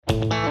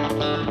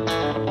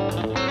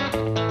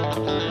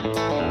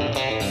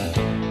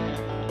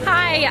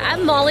Hi,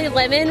 I'm Molly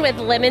Lemon with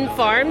Lemon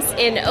Farms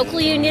in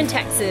Oakland Union,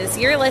 Texas.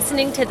 You're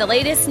listening to the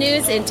latest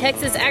news in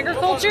Texas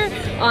agriculture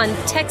on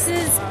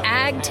Texas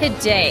Ag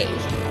Today.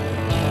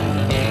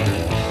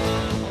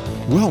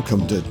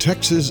 Welcome to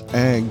Texas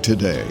Ag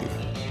Today,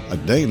 a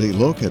daily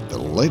look at the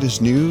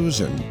latest news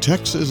in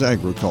Texas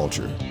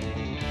agriculture.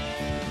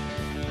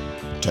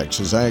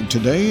 Texas Ag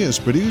Today is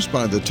produced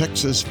by the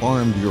Texas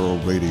Farm Bureau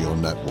Radio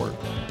Network,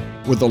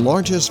 with the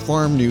largest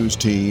farm news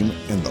team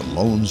in the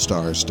Lone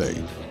Star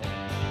State.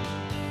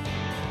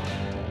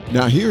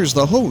 Now here's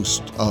the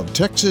host of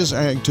Texas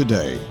Ag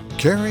Today,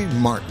 Carrie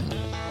Martin.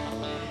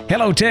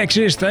 Hello,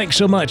 Texas. Thanks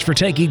so much for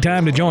taking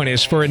time to join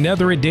us for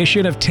another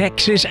edition of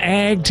Texas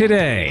Ag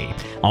Today.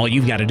 All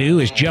you've got to do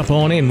is jump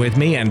on in with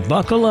me and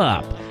buckle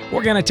up.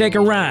 We're going to take a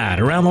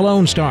ride around the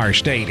Lone Star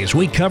State as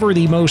we cover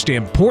the most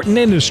important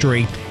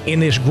industry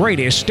in this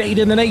greatest state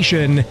in the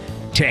nation,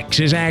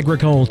 Texas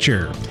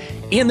agriculture.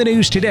 In the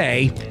news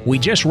today, we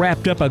just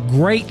wrapped up a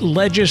great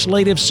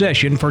legislative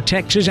session for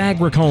Texas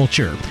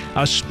agriculture,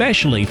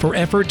 especially for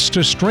efforts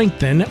to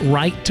strengthen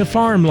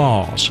right-to-farm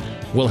laws.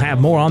 We'll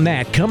have more on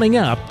that coming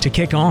up to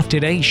kick off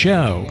today's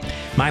show.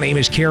 My name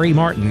is Carrie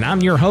Martin. I'm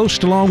your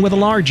host along with the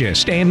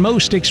largest and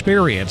most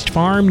experienced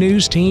farm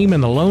news team in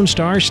the Lone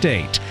Star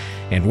State.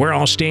 And we're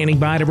all standing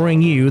by to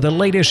bring you the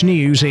latest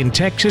news in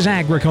Texas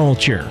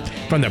agriculture,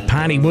 from the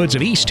piney woods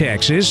of East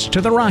Texas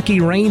to the rocky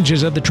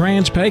ranges of the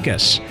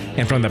Trans-Pecos,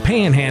 and from the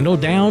Panhandle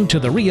down to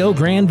the Rio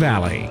Grande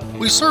Valley.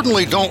 We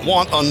certainly don't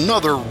want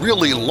another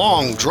really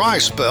long dry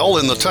spell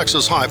in the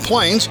Texas High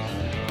Plains,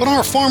 but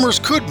our farmers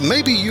could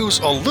maybe use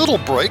a little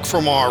break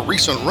from our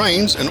recent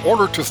rains in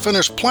order to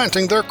finish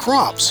planting their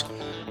crops.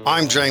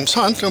 I'm James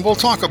Hunt, and we'll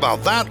talk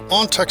about that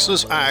on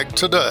Texas Ag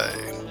Today.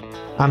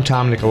 I'm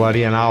Tom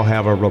Nicoletti, and I'll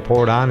have a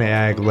report on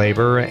ag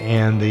labor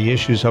and the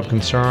issues of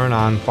concern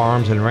on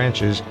farms and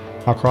ranches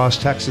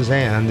across Texas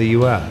and the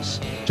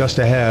U.S. Just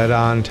ahead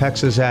on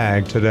Texas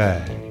Ag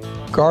Today.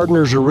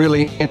 Gardeners are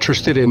really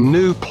interested in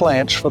new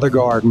plants for the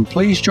garden.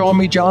 Please join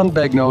me, John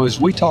Begnaud,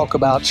 as we talk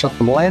about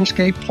some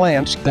landscape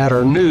plants that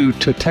are new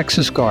to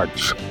Texas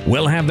gardens.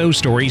 We'll have those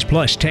stories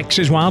plus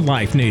Texas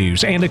wildlife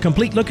news and a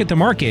complete look at the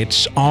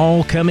markets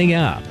all coming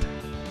up.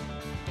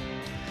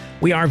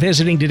 We are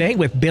visiting today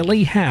with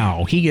Billy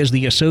Howe. He is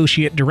the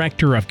Associate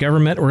Director of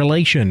Government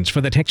Relations for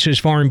the Texas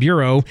Farm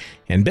Bureau.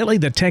 And Billy,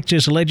 the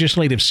Texas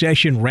legislative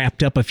session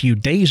wrapped up a few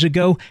days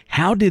ago.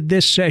 How did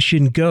this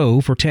session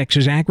go for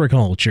Texas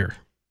agriculture?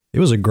 It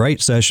was a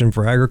great session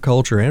for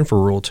agriculture and for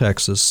rural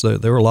Texas. So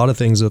there were a lot of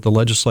things that the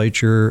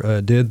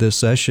legislature did this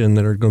session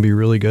that are going to be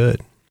really good.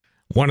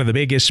 One of the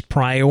biggest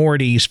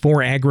priorities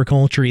for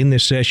agriculture in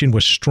this session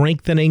was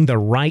strengthening the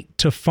right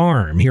to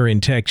farm here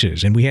in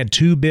Texas. And we had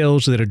two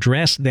bills that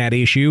addressed that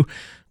issue.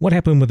 What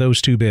happened with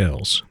those two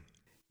bills?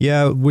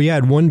 Yeah, we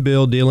had one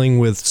bill dealing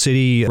with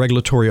city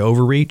regulatory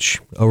overreach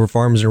over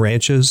farms and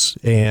ranches,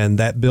 and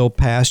that bill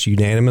passed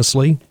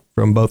unanimously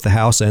from both the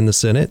House and the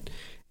Senate.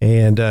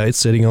 And it's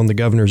sitting on the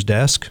governor's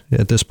desk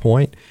at this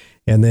point.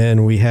 And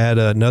then we had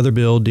another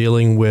bill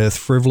dealing with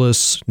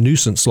frivolous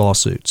nuisance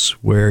lawsuits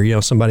where,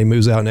 somebody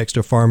moves out next to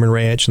a farm and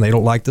ranch and they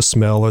don't like the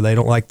smell or they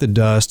don't like the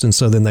dust. And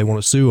so then they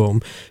want to sue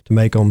them to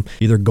make them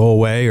either go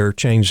away or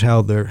change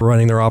how they're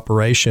running their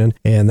operation.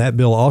 And that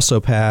bill also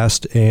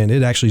passed, and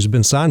it actually has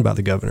been signed by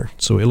the governor.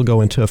 So it'll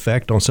go into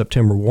effect on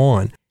September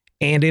 1.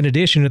 And in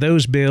addition to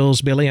those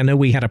bills, Billy, I know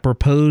we had a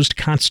proposed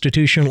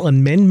constitutional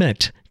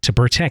amendment to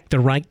protect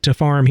the right to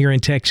farm here in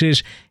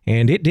Texas,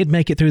 and it did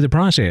make it through the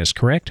process,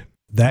 correct?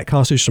 That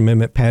constitutional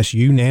amendment passed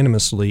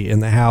unanimously in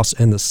the House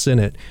and the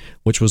Senate,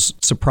 which was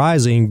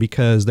surprising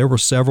because there were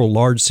several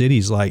large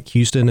cities like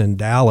Houston and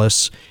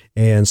Dallas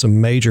and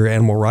some major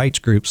animal rights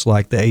groups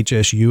like the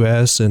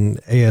HSUS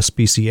and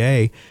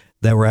ASPCA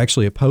that were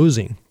actually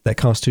opposing that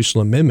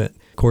constitutional amendment.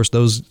 Of course,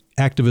 those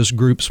activist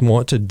groups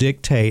want to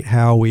dictate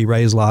how we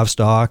raise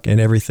livestock and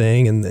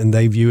everything, and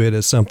they view it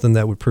as something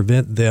that would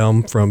prevent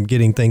them from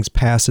getting things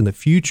passed in the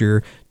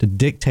future to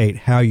dictate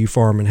how you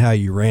farm and how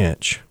you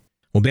ranch.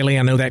 Well, Billy,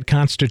 I know that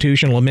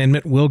constitutional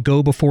amendment will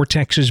go before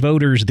Texas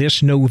voters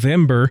this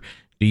November.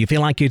 Do you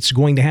feel like it's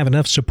going to have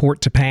enough support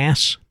to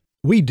pass?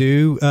 We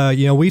do.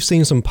 We've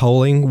seen some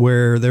polling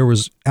where there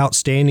was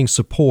outstanding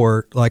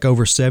support, like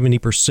over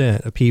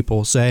 70% of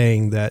people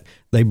saying that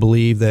they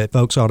believe that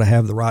folks ought to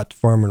have the right to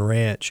farm and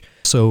ranch.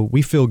 So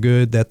we feel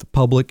good that the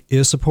public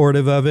is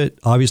supportive of it.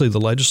 Obviously,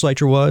 the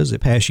legislature was. It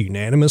passed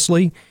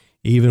unanimously,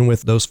 even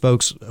with those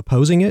folks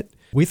opposing it.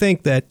 We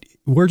think that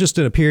we're just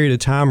in a period of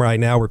time right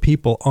now where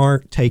people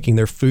aren't taking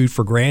their food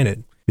for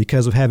granted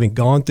because of having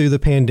gone through the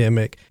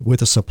pandemic with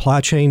the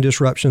supply chain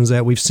disruptions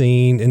that we've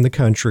seen in the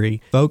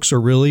country. Folks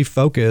are really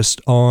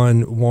focused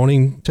on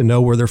wanting to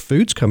know where their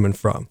food's coming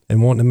from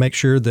and wanting to make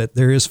sure that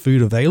there is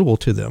food available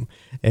to them.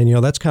 And,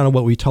 that's kind of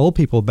what we told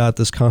people about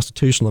this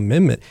constitutional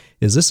amendment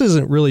is this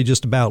isn't really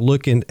just about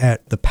looking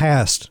at the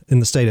past in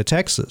the state of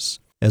Texas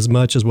as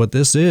much as what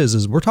this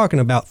is we're talking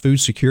about food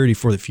security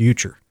for the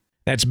future.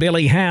 That's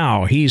Billy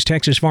Howe. He's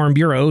Texas Farm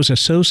Bureau's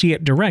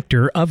Associate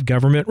Director of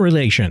Government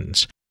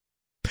Relations.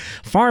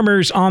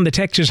 Farmers on the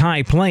Texas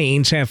High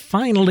Plains have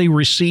finally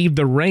received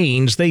the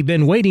rains they've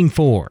been waiting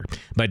for.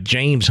 But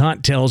James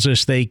Hunt tells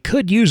us they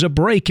could use a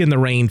break in the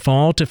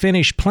rainfall to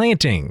finish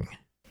planting.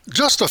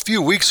 Just a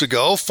few weeks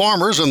ago,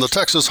 farmers in the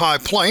Texas High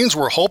Plains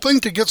were hoping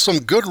to get some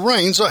good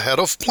rains ahead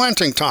of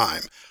planting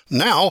time.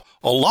 Now,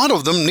 a lot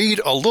of them need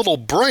a little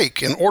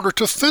break in order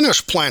to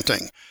finish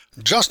planting.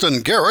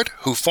 Justin Garrett,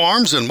 who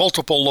farms in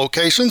multiple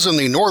locations in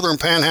the northern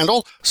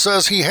panhandle,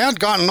 says he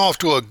had gotten off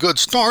to a good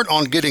start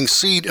on getting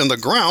seed in the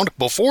ground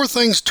before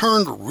things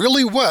turned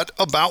really wet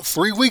about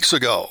 3 weeks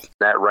ago.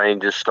 That rain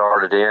just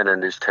started in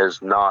and just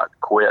has not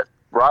quit.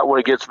 Right when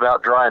it gets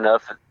about dry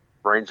enough, it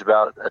rains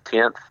about a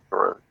tenth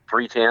or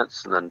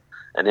 3/10 and then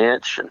an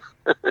inch, and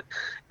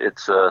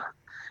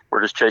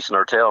we're just chasing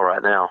our tail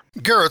right now.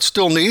 Garrett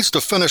still needs to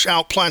finish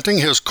out planting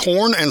his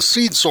corn and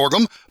seed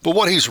sorghum, but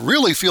what he's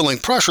really feeling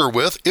pressure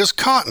with is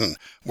cotton,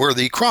 where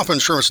the crop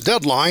insurance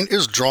deadline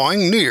is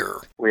drawing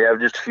near. We have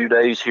just a few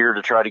days here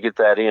to try to get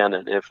that in,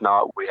 and if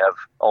not, we have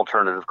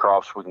alternative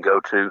crops we can go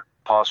to,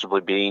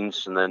 possibly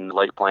beans and then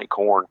late plant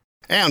corn.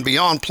 And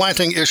beyond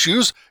planting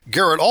issues,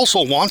 Garrett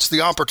also wants the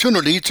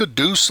opportunity to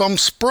do some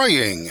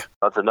spraying.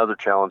 That's another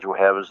challenge we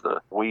have, is the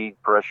weed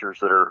pressures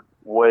that are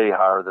way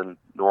higher than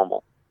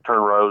normal. Turn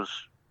rows,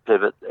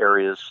 pivot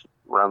areas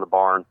around the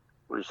barn.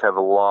 We just have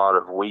a lot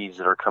of weeds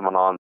that are coming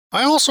on.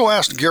 I also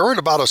asked Garrett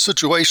about a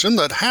situation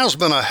that has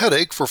been a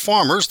headache for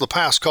farmers the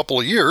past couple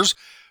of years: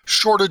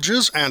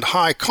 shortages and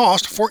high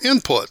cost for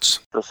inputs.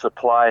 The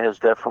supply has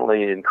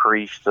definitely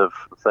increased of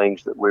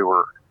things that we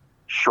were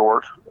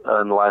short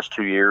in the last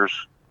 2 years.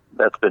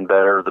 That's been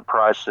better. The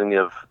pricing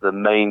of the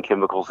main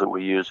chemicals that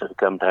we use have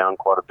come down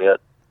quite a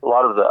bit. A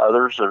lot of the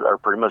others are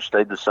pretty much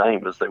stayed the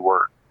same as they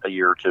were a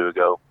year or two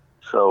ago.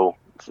 So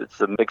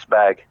it's a mixed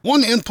bag.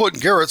 One input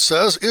Garrett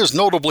says is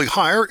notably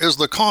higher is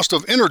the cost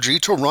of energy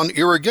to run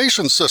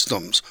irrigation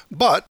systems.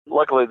 But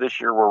luckily this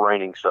year we're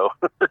raining, so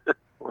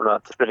we're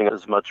not spending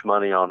as much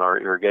money on our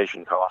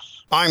irrigation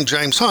costs. I'm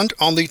James Hunt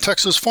on the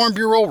Texas Farm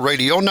Bureau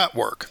Radio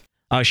Network.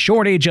 A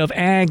shortage of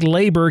ag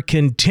labor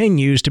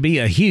continues to be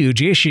a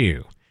huge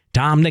issue.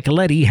 Tom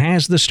Nicoletti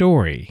has the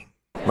story.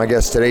 My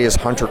guest today is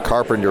Hunter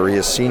Carpenter. He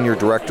is Senior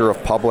Director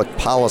of Public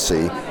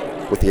Policy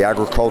with the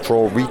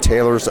Agricultural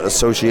Retailers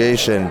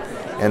Association.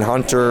 And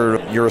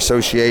Hunter, your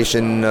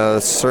association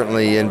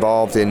certainly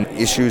involved in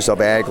issues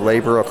of ag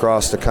labor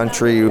across the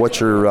country.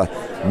 What's your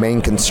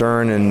main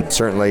concern? And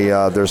certainly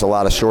there's a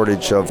lot of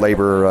shortage of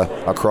labor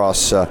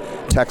across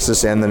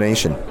Texas and the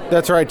nation.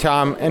 That's right,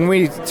 Tom. And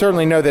we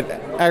certainly know that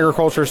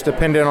agriculture is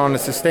dependent on a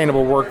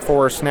sustainable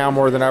workforce now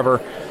more than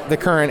ever. The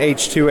current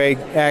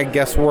H-2A Ag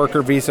Guest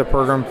Worker Visa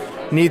program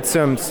needs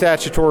some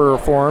statutory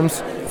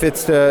reforms if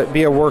it's to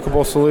be a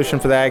workable solution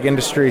for the ag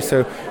industry.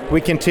 So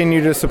we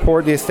continue to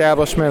support the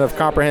establishment of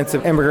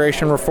comprehensive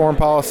immigration reform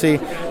policy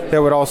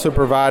that would also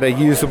provide a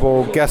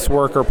usable guest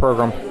worker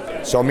program.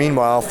 So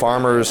meanwhile,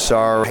 farmers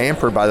are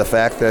hampered by the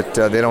fact that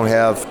they don't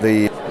have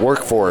the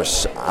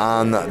workforce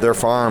on their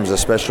farms,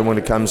 especially when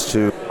it comes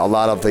to a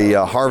lot of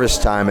the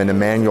harvest time and the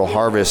manual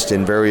harvest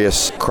in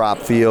various crop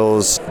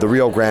fields, the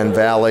Rio Grande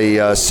Valley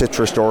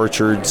citrus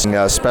orchards,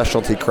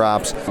 specialty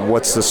crops.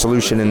 What's the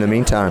solution in the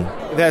meantime?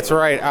 That's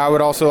right. I would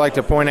also like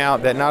to point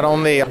out that not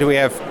only do we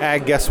have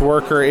ag guest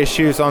worker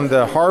issues on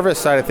the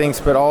harvest side of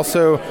things, but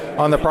also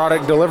on the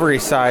product delivery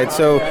side.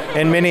 So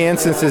in many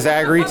instances,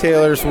 ag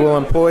retailers will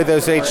employ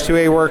those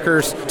H-2A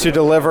workers to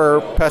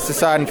deliver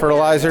pesticide and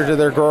fertilizer to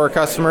their grower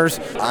customers.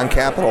 On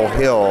Capitol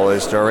Hill,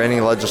 is there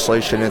any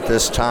legislation at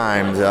this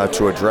time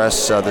to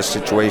address the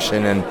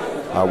situation, and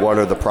what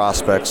are the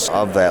prospects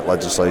of that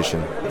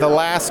legislation? The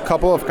last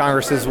couple of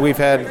Congresses, we've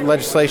had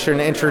legislation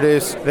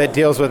introduced that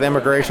deals with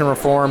immigration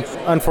reform.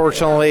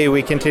 Unfortunately,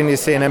 we continue to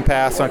see an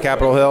impasse on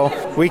Capitol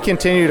Hill. We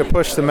continue to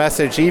push the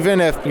message. Even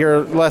if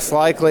you're less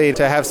likely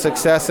to have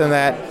success in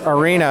that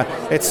arena,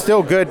 it's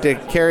still good to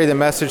carry the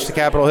message to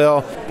Capitol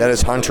Hill. That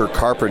is Hunter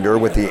Carpenter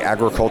with the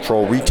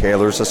Agricultural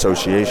Retailers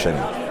Association.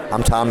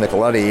 I'm Tom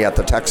Nicoletti at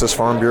the Texas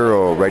Farm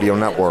Bureau Radio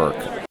Network.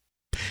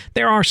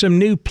 There are some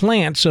new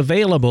plants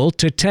available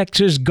to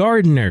Texas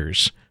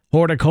gardeners.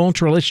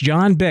 Horticulturalist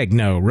John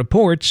Begnaud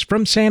reports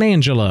from San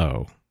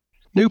Angelo.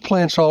 New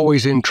plants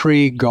always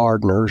intrigue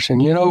gardeners, and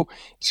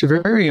it's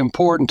very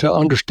important to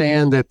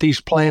understand that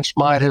these plants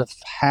might have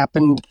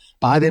happened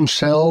by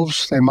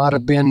themselves. They might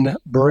have been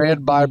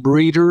bred by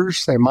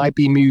breeders. They might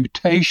be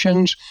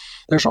mutations.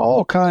 There's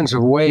all kinds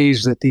of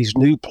ways that these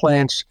new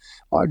plants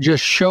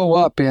just show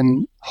up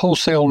in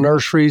wholesale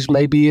nurseries,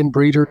 maybe in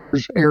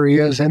breeders'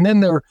 areas, and then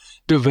they're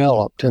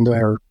developed and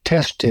they're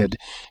tested.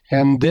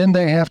 And then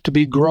they have to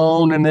be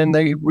grown, and then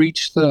they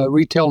reach the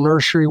retail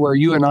nursery where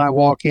you and I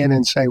walk in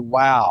and say,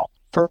 wow.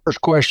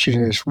 First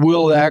question is,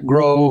 will that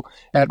grow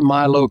at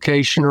my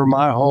location or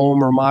my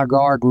home or my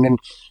garden? And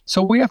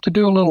so we have to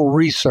do a little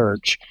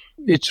research.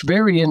 It's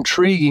very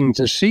intriguing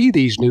to see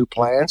these new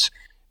plants.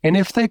 And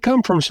if they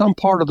come from some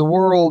part of the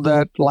world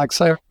that, like,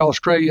 say,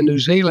 Australia, New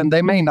Zealand,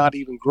 they may not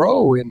even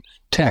grow in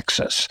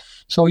Texas.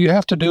 So you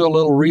have to do a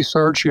little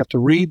research. You have to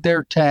read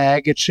their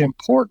tag. It's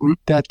important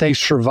that they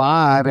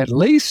survive at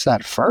least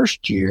that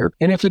first year.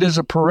 And if it is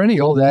a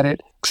perennial, that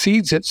it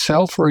exceeds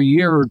itself for a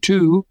year or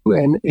two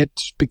and it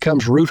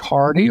becomes root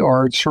hardy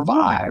or it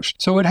survives.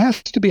 So it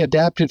has to be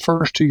adapted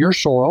first to your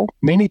soil.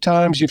 Many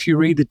times if you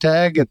read the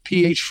tag, a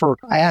pH for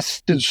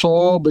acid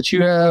soil, but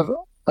you have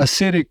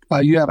acidic,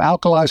 you have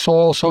alkali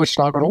soil, so it's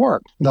not going to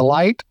work. The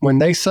light, when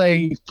they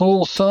say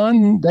full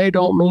sun, they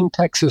don't mean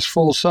Texas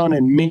full sun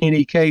in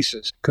many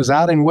cases, because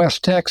out in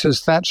West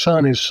Texas, that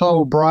sun is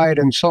so bright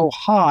and so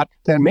hot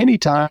that many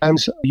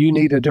times you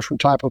need a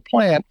different type of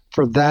plant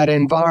for that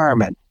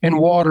environment. And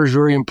water is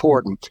very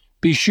important.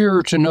 Be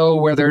sure to know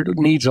whether it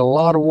needs a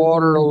lot of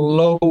water,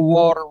 low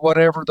water,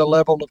 whatever the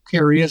level of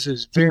care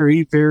is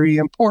very, very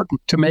important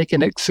to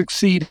making it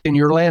succeed in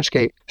your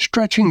landscape.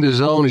 Stretching the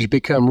zone has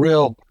become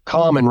real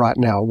common right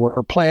now,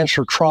 where plants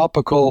are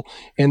tropical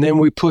and then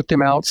we put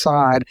them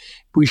outside.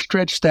 We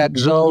stretch that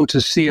zone to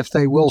see if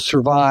they will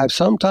survive.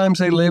 Sometimes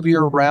they live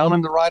year-round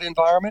in the right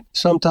environment.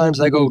 Sometimes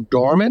they go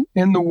dormant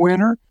in the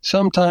winter.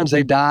 Sometimes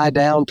they die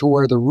down to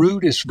where the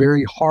root is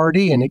very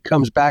hardy and it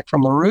comes back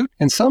from the root.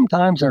 And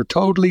sometimes they're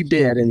totally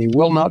dead and they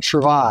will not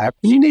survive.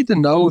 And you need to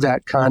know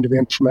that kind of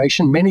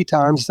information. Many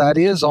times that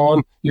is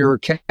on your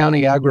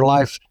County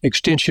AgriLife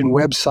Extension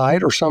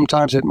website, or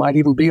sometimes it might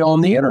even be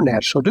on the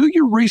internet. So do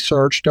your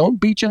research. Don't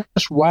be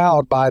just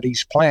wowed by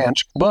these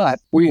plants, but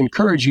we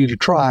encourage you to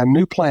try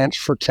new plants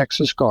for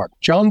Texas garden.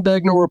 John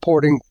Begnaud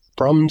reporting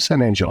from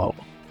San Angelo.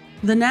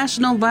 The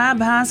national lab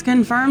has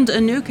confirmed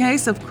a new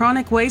case of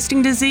chronic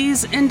wasting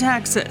disease in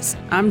Texas.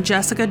 I'm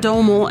Jessica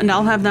Domel, and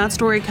I'll have that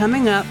story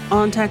coming up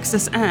on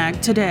Texas Ag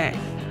Today.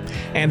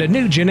 And a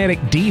new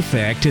genetic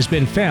defect has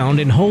been found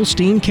in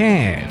Holstein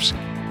calves.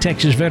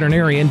 Texas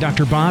veterinarian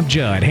Dr. Bob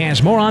Judd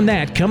has more on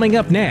that coming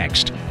up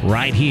next,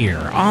 right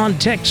here on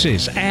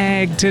Texas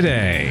Ag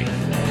Today.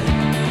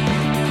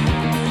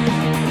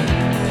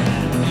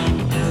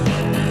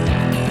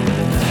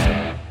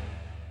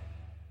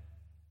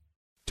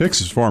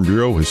 Texas Farm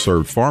Bureau has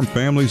served farm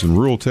families in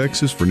rural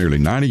Texas for nearly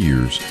 90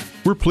 years.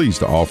 We're pleased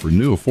to offer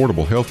new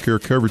affordable health care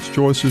coverage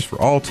choices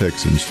for all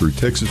Texans through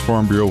Texas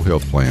Farm Bureau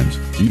health plans.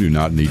 You do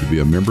not need to be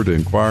a member to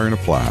inquire and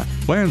apply.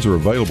 Plans are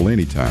available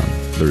anytime.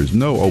 There is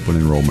no open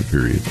enrollment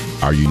period.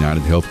 Our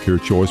United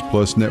Healthcare Choice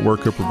Plus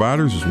network of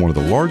providers is one of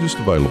the largest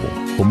available.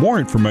 For more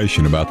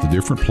information about the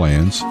different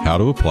plans, how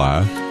to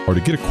apply, or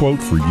to get a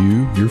quote for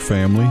you, your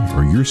family,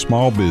 or your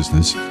small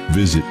business,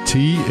 visit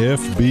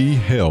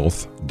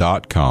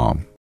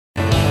tfbhealth.com.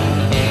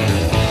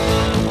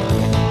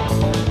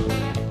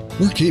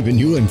 We're keeping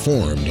you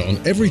informed on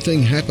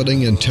everything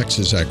happening in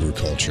Texas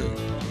agriculture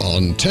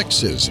on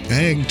Texas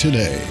Ag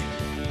Today.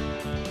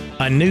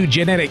 A new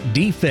genetic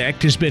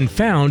defect has been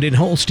found in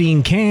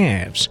Holstein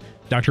calves.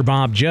 Dr.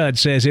 Bob Judd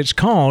says it's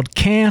called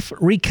calf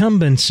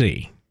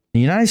recumbency.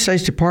 The United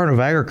States Department of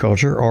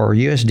Agriculture, or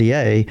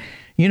USDA,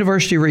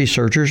 university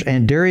researchers,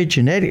 and dairy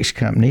genetics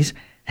companies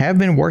have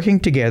been working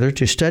together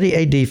to study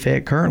a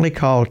defect currently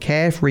called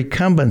calf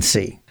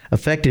recumbency.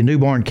 Affected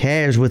newborn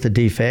calves with the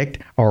defect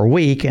are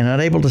weak and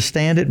unable to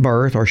stand at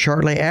birth or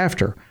shortly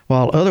after,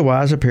 while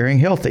otherwise appearing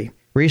healthy.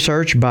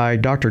 Research by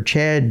Dr.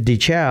 Chad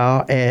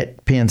DeChow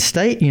at Penn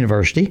State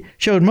University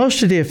showed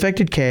most of the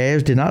affected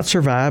calves did not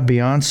survive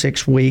beyond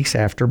 6 weeks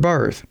after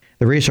birth.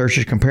 The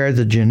researchers compared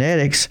the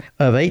genetics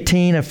of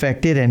 18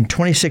 affected and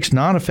 26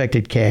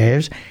 non-affected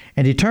calves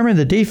and determined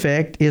the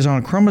defect is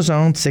on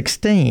chromosome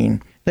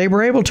 16. They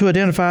were able to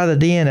identify the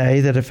DNA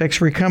that affects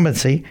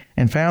recumbency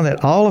and found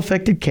that all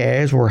affected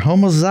calves were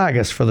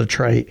homozygous for the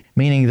trait,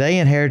 meaning they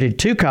inherited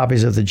 2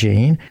 copies of the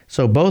gene,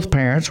 so both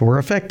parents were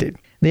affected.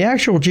 The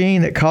actual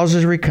gene that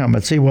causes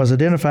recumbency was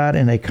identified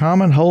in a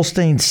common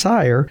Holstein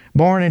sire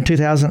born in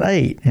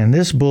 2008, and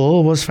this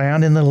bull was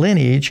found in the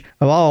lineage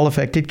of all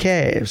affected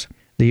calves.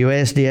 The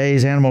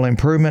USDA's Animal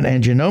Improvement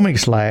and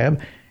Genomics Lab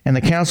and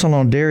the Council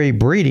on Dairy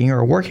Breeding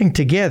are working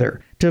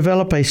together to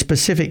develop a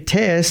specific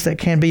test that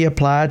can be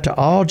applied to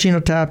all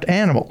genotyped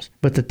animals,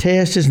 but the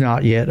test is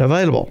not yet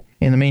available.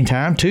 In the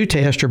meantime, 2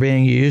 tests are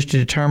being used to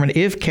determine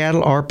if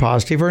cattle are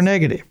positive or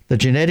negative. The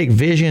Genetic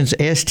Vision's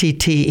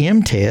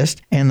STTM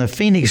test and the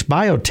Phoenix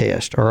Bio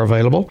test are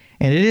available,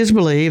 and it is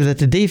believed that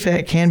the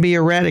defect can be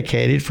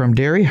eradicated from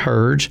dairy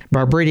herds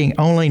by breeding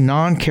only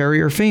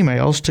non-carrier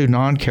females to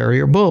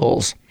non-carrier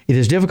bulls. It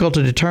is difficult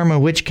to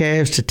determine which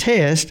calves to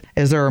test,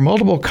 as there are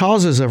multiple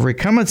causes of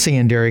recumbency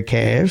in dairy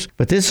calves,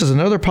 but this is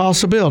another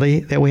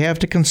possibility that we have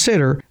to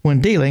consider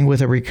when dealing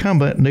with a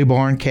recumbent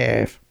newborn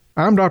calf.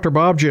 I'm Dr.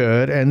 Bob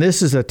Judd, and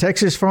this is the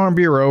Texas Farm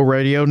Bureau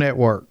Radio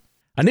Network.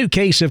 A new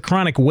case of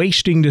chronic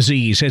wasting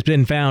disease has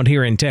been found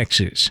here in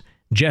Texas.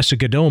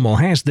 Jessica Domel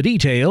has the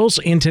details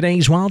in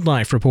today's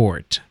Wildlife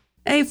Report.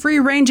 A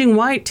free-ranging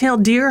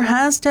white-tailed deer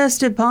has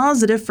tested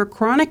positive for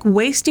chronic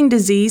wasting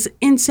disease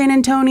in San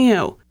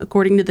Antonio.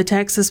 According to the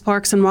Texas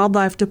Parks and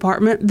Wildlife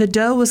Department, the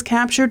doe was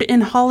captured in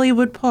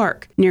Hollywood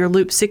Park near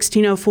Loop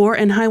 1604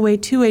 and Highway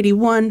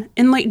 281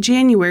 in late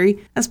January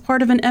as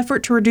part of an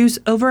effort to reduce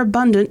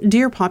overabundant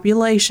deer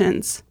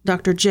populations.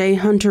 Dr. J.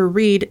 Hunter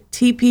Reed,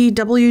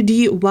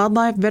 TPWD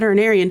wildlife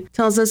veterinarian,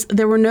 tells us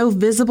there were no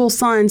visible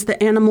signs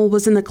the animal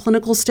was in the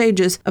clinical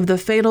stages of the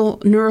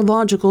fatal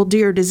neurological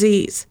deer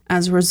disease.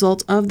 As a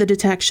result of the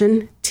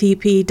detection,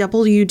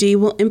 TPWD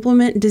will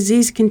implement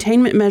disease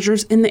containment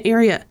measures in the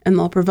area, and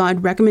they'll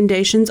provide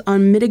recommendations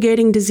on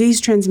mitigating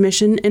disease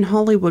transmission in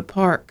Hollywood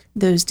Park.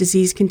 Those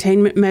disease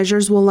containment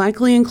measures will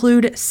likely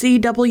include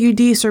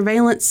CWD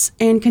surveillance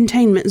and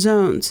containment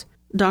zones.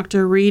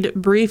 Dr. Reed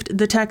briefed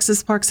the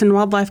Texas Parks and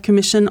Wildlife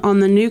Commission on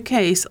the new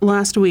case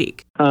last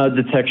week.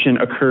 Detection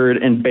occurred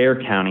in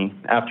Bexar County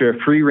after a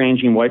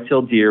free-ranging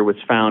white-tailed deer was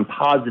found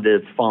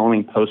positive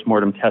following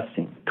post-mortem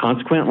testing.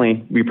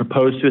 Consequently, we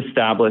proposed to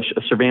establish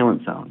a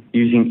surveillance zone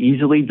using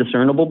easily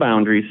discernible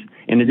boundaries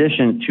in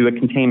addition to a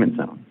containment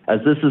zone.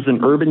 As this is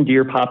an urban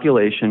deer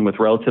population with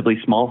relatively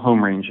small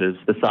home ranges,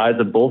 the size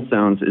of both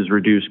zones is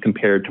reduced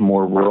compared to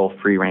more rural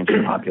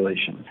free-ranging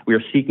populations. We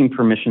are seeking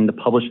permission to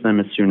publish them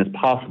as soon as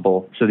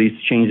possible so these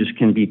changes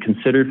can be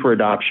considered for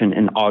adoption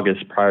in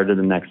August prior to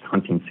the next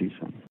hunting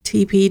season.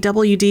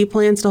 TPWD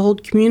plans to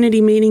hold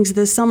community meetings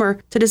this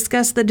summer to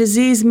discuss the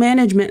disease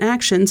management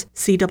actions,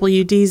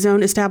 CWD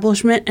zone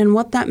establishment, and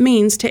what that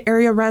means to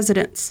area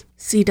residents.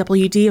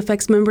 CWD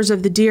affects members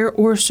of the deer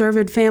or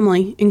cervid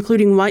family,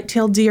 including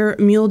white-tailed deer,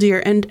 mule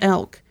deer, and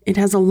elk. It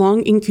has a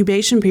long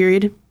incubation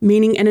period,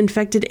 meaning an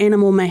infected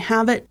animal may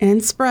have it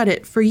and spread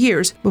it for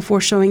years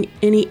before showing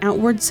any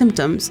outward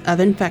symptoms of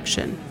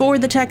infection. For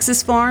the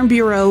Texas Farm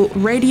Bureau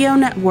Radio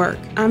Network,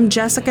 I'm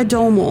Jessica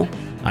Domel.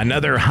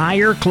 Another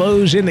higher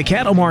close in the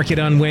cattle market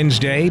on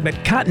Wednesday,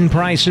 but cotton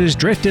prices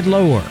drifted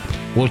lower.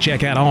 We'll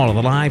check out all of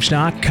the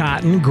livestock,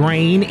 cotton,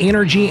 grain,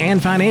 energy,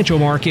 and financial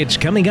markets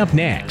coming up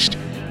next.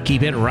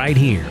 Keep it right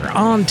here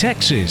on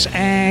Texas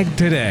Ag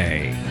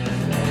Today.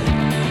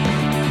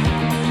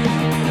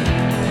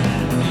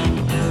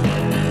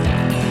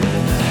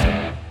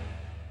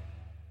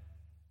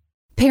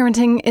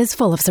 Parenting is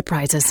full of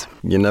surprises.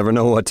 You never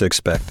know what to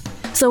expect.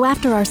 So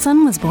after our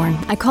son was born,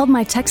 I called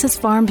my Texas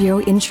Farm Bureau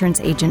insurance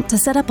agent to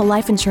set up a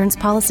life insurance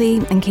policy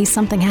in case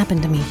something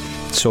happened to me.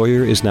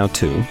 Sawyer is now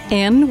 2.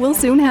 And we'll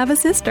soon have a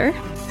sister.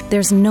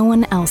 There's no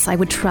one else I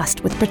would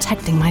trust with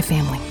protecting my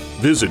family.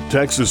 Visit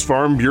Texas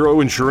Farm Bureau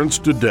Insurance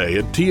today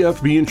at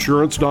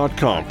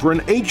tfbinsurance.com for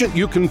an agent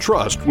you can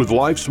trust with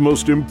life's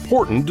most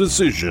important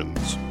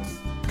decisions.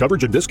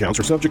 Coverage and discounts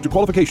are subject to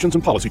qualifications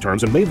and policy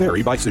terms and may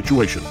vary by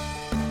situation.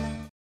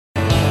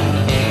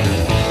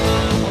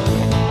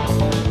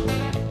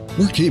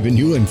 We're keeping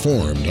you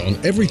informed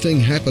on everything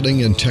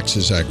happening in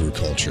Texas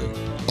agriculture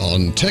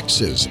on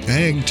Texas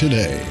Ag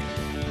Today.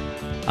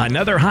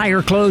 Another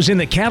higher close in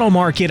the cattle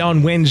market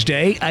on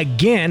Wednesday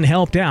again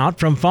helped out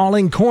from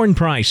falling corn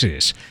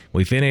prices.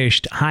 We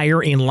finished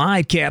higher in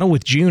live cattle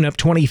with June up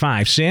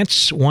 25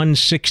 cents,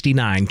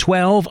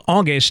 169.12.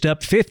 August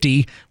up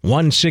 50,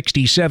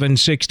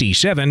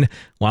 167.67.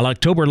 While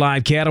October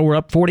live cattle were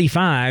up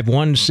 45,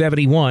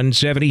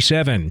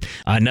 171.77.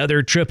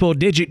 Another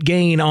triple-digit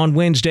gain on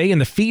Wednesday in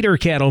the feeder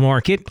cattle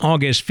market.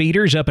 August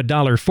feeders up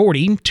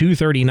 $1.40,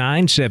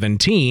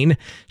 239.17.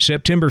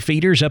 September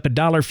feeders up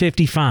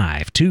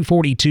 $1.55,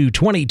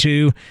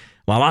 242.22.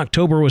 While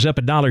October was up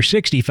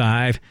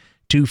 $1.65,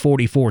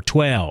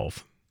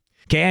 244.12.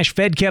 Cash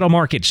fed cattle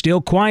market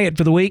still quiet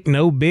for the week.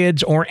 No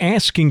bids or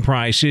asking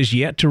prices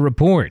yet to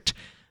report.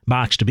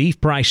 Boxed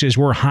beef prices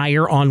were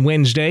higher on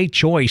Wednesday.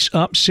 Choice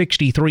up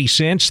 63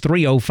 cents,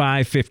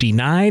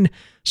 305.59.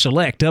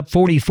 Select up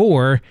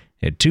 44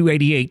 at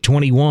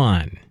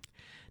 288.21.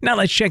 Now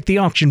let's check the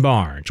auction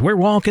barns. We're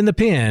walking the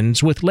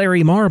pens with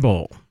Larry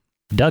Marble.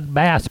 Doug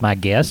Bass, my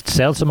guest,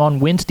 sells them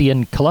on Wednesday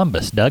in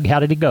Columbus. Doug, how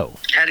did it go?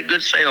 Had a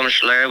good sale,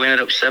 Mr. Larry. We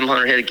ended up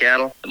 700 head of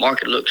cattle. The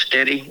market looked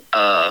steady.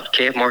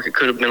 Calf market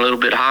could have been a little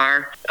bit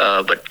higher,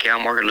 but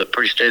cow market looked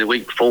pretty steady the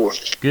week before.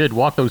 Good.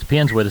 Walk those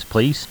pens with us,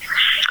 please.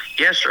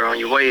 Yes, sir. On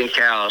your weigh-in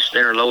cows,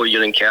 standard lower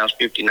yielding cows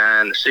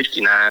 59 to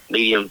 69,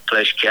 medium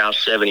flesh cows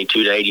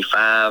 72 to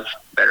 85.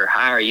 Better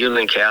higher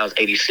yielding cows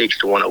 86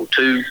 to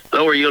 102.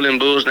 Lower yielding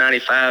bulls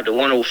 95 to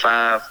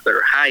 105.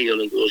 Better high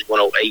yielding bulls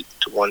 108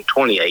 to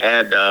 128.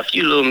 Had a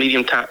few little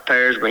medium type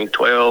pairs bring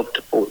 12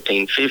 to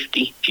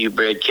 1450. Few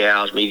bred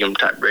cows, medium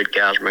type bred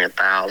cows bring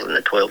 1,000 to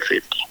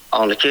 1250.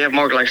 On the calf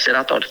market, like I said,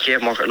 I thought the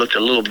calf market looked a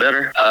little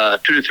better.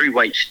 2 to 3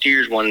 weight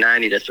steers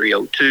 190 to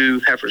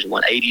 302. Heifers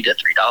 180 to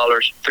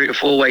 $3. 3 to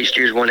 4 weight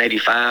steers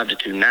 185 to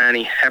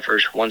 290.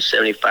 Heifers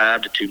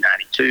 175 to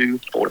 292.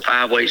 4 to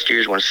 5 weight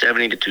steers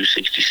 170 to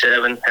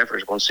 267.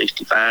 Heifers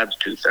 165 to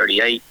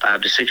 238.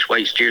 5 to 6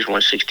 weight steers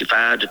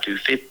 165 to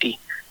 250.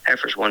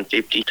 Heifers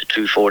 150 to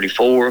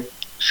 244.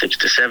 6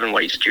 to 7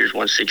 weight steers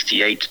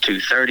 168 to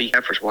 230.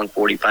 Heifers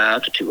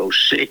 145 to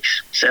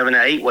 206. 7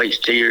 to 8 weight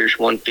steers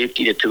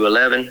 150 to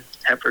 211.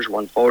 Heifers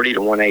 140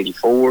 to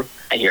 184.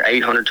 And your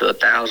 800 to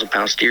 1,000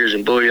 pound steers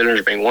and bull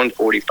yearlings bring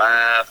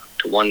 145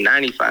 to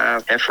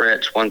 195.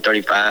 Heifers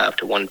 135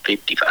 to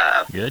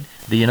 155. Good.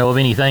 Do you know of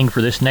anything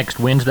for this next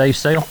Wednesday's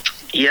sale?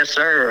 Yes,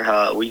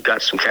 sir. We've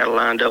got some cattle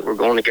lined up. We're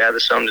going to gather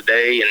some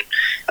today, and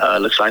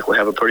looks like we'll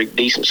have a pretty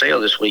decent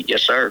sale this week.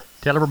 Yes, sir.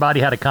 Tell everybody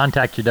how to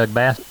contact you, Doug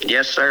Bass.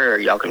 Yes, sir.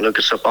 Y'all can look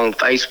us up on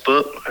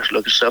Facebook.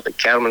 Look us up at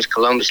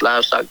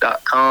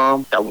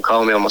cattlemen'scolumbuslivestock.com. Y'all can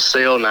call me on my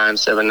cell,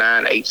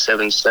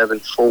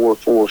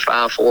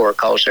 979-877-4454, or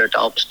call us here at the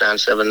office,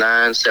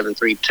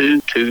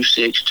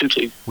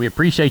 979-732-2622. We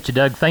appreciate you,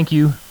 Doug. Thank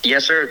you.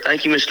 Yes, sir.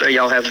 Thank you, Mr.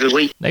 Y'all have a good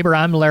week. Neighbor,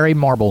 I'm Larry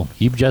Marble.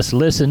 You've just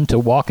listened to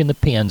Walking the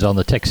Pens on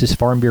the Texas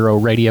Farm Bureau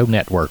Radio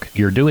Network.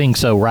 You're doing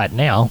so right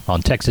now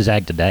on Texas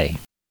Ag Today.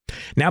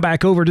 Now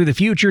back over to the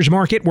futures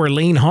market, where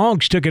lean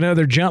hogs took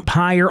another jump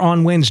higher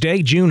on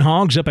Wednesday. June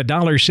hogs up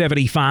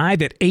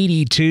 $1.75 at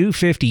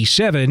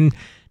 $82.57.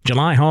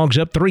 July hogs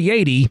up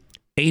 $3.80,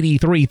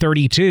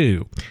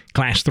 $83.32.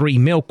 Class 3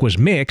 milk was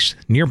mixed.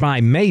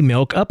 Nearby May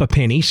milk up a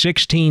penny,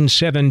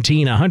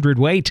 $16.17 a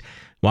hundredweight,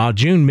 while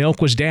June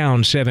milk was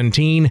down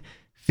 17,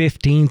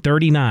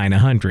 $15.39 a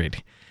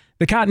hundred.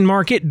 The cotton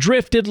market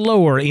drifted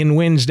lower in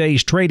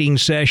Wednesday's trading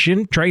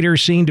session.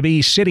 Traders seem to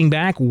be sitting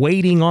back,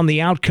 waiting on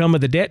the outcome of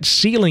the debt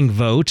ceiling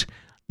vote.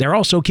 They're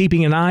also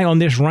keeping an eye on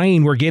this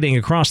rain we're getting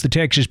across the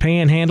Texas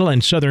Panhandle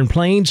and Southern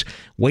Plains,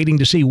 waiting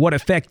to see what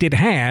effect it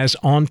has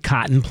on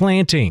cotton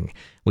planting.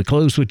 We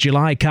closed with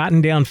July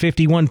cotton down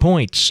 51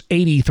 points,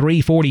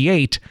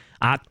 83.48.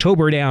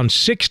 October down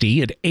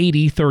 60 at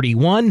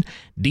 80.31.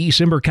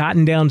 December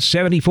cotton down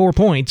 74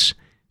 points,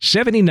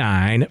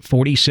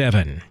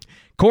 79.47.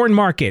 Corn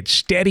market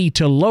steady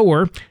to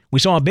lower.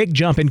 We saw a big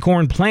jump in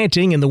corn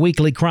planting in the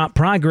weekly crop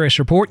progress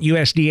report.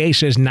 USDA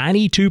says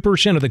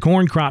 92% of the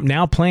corn crop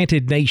now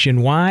planted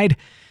nationwide.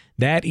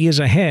 That is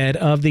ahead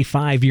of the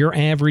 5-year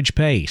average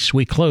pace.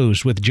 We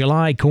closed with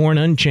July corn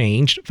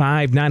unchanged,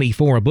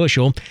 $5.94 a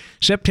bushel.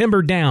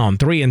 September down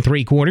 3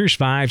 3/4,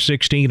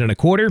 $5.16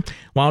 1/4,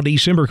 while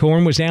December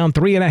corn was down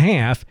 3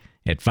 1/2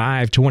 at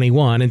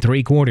 $5.21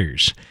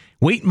 3/4.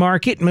 Wheat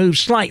market moved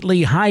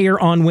slightly higher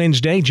on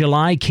Wednesday.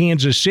 July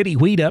Kansas City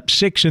wheat up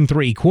 6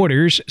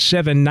 3/4,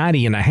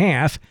 $7.90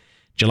 1/2.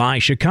 July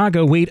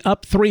Chicago wheat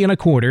up 3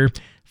 1/4,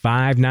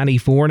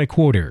 $5.94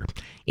 1/4.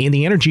 In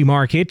the energy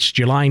markets,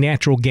 July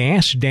natural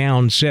gas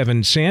down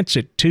 7 cents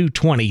at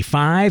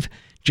 $2.25.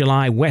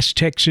 July West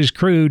Texas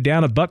crude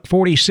down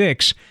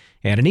 $1.46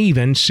 at an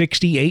even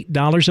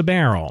 $68 a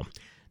barrel.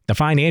 The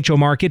financial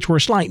markets were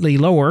slightly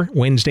lower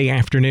Wednesday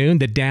afternoon.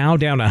 The Dow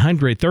down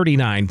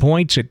 139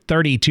 points at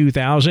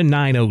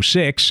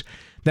 32,906.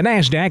 The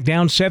Nasdaq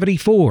down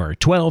 74,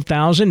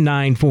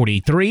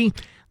 12,943.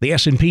 The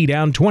S&P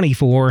down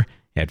 24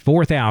 at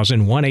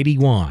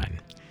 4,181.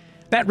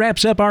 That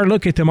wraps up our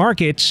look at the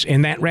markets,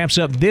 and that wraps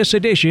up this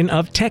edition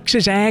of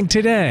Texas Ag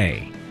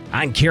Today.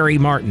 I'm Kerry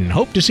Martin.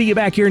 Hope to see you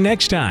back here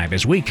next time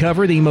as we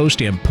cover the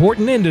most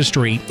important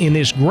industry in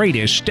this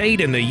greatest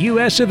state in the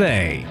U.S. of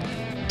A.,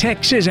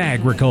 Texas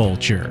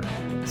agriculture.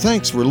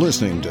 Thanks for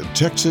listening to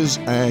Texas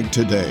Ag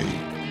Today.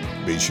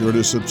 Be sure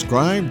to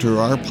subscribe to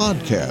our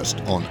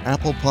podcast on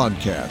Apple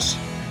Podcasts,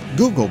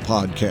 Google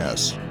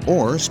Podcasts,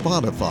 or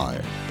Spotify.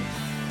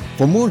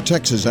 For more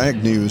Texas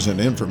Ag news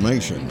and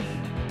information,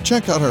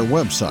 check out our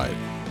website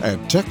at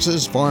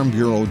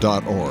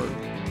texasfarmbureau.org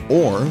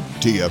or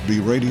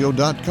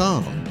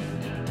tfbradio.com.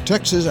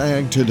 Texas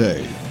Ag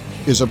Today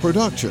is a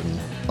production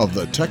of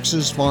the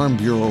Texas Farm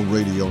Bureau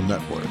Radio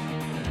Network.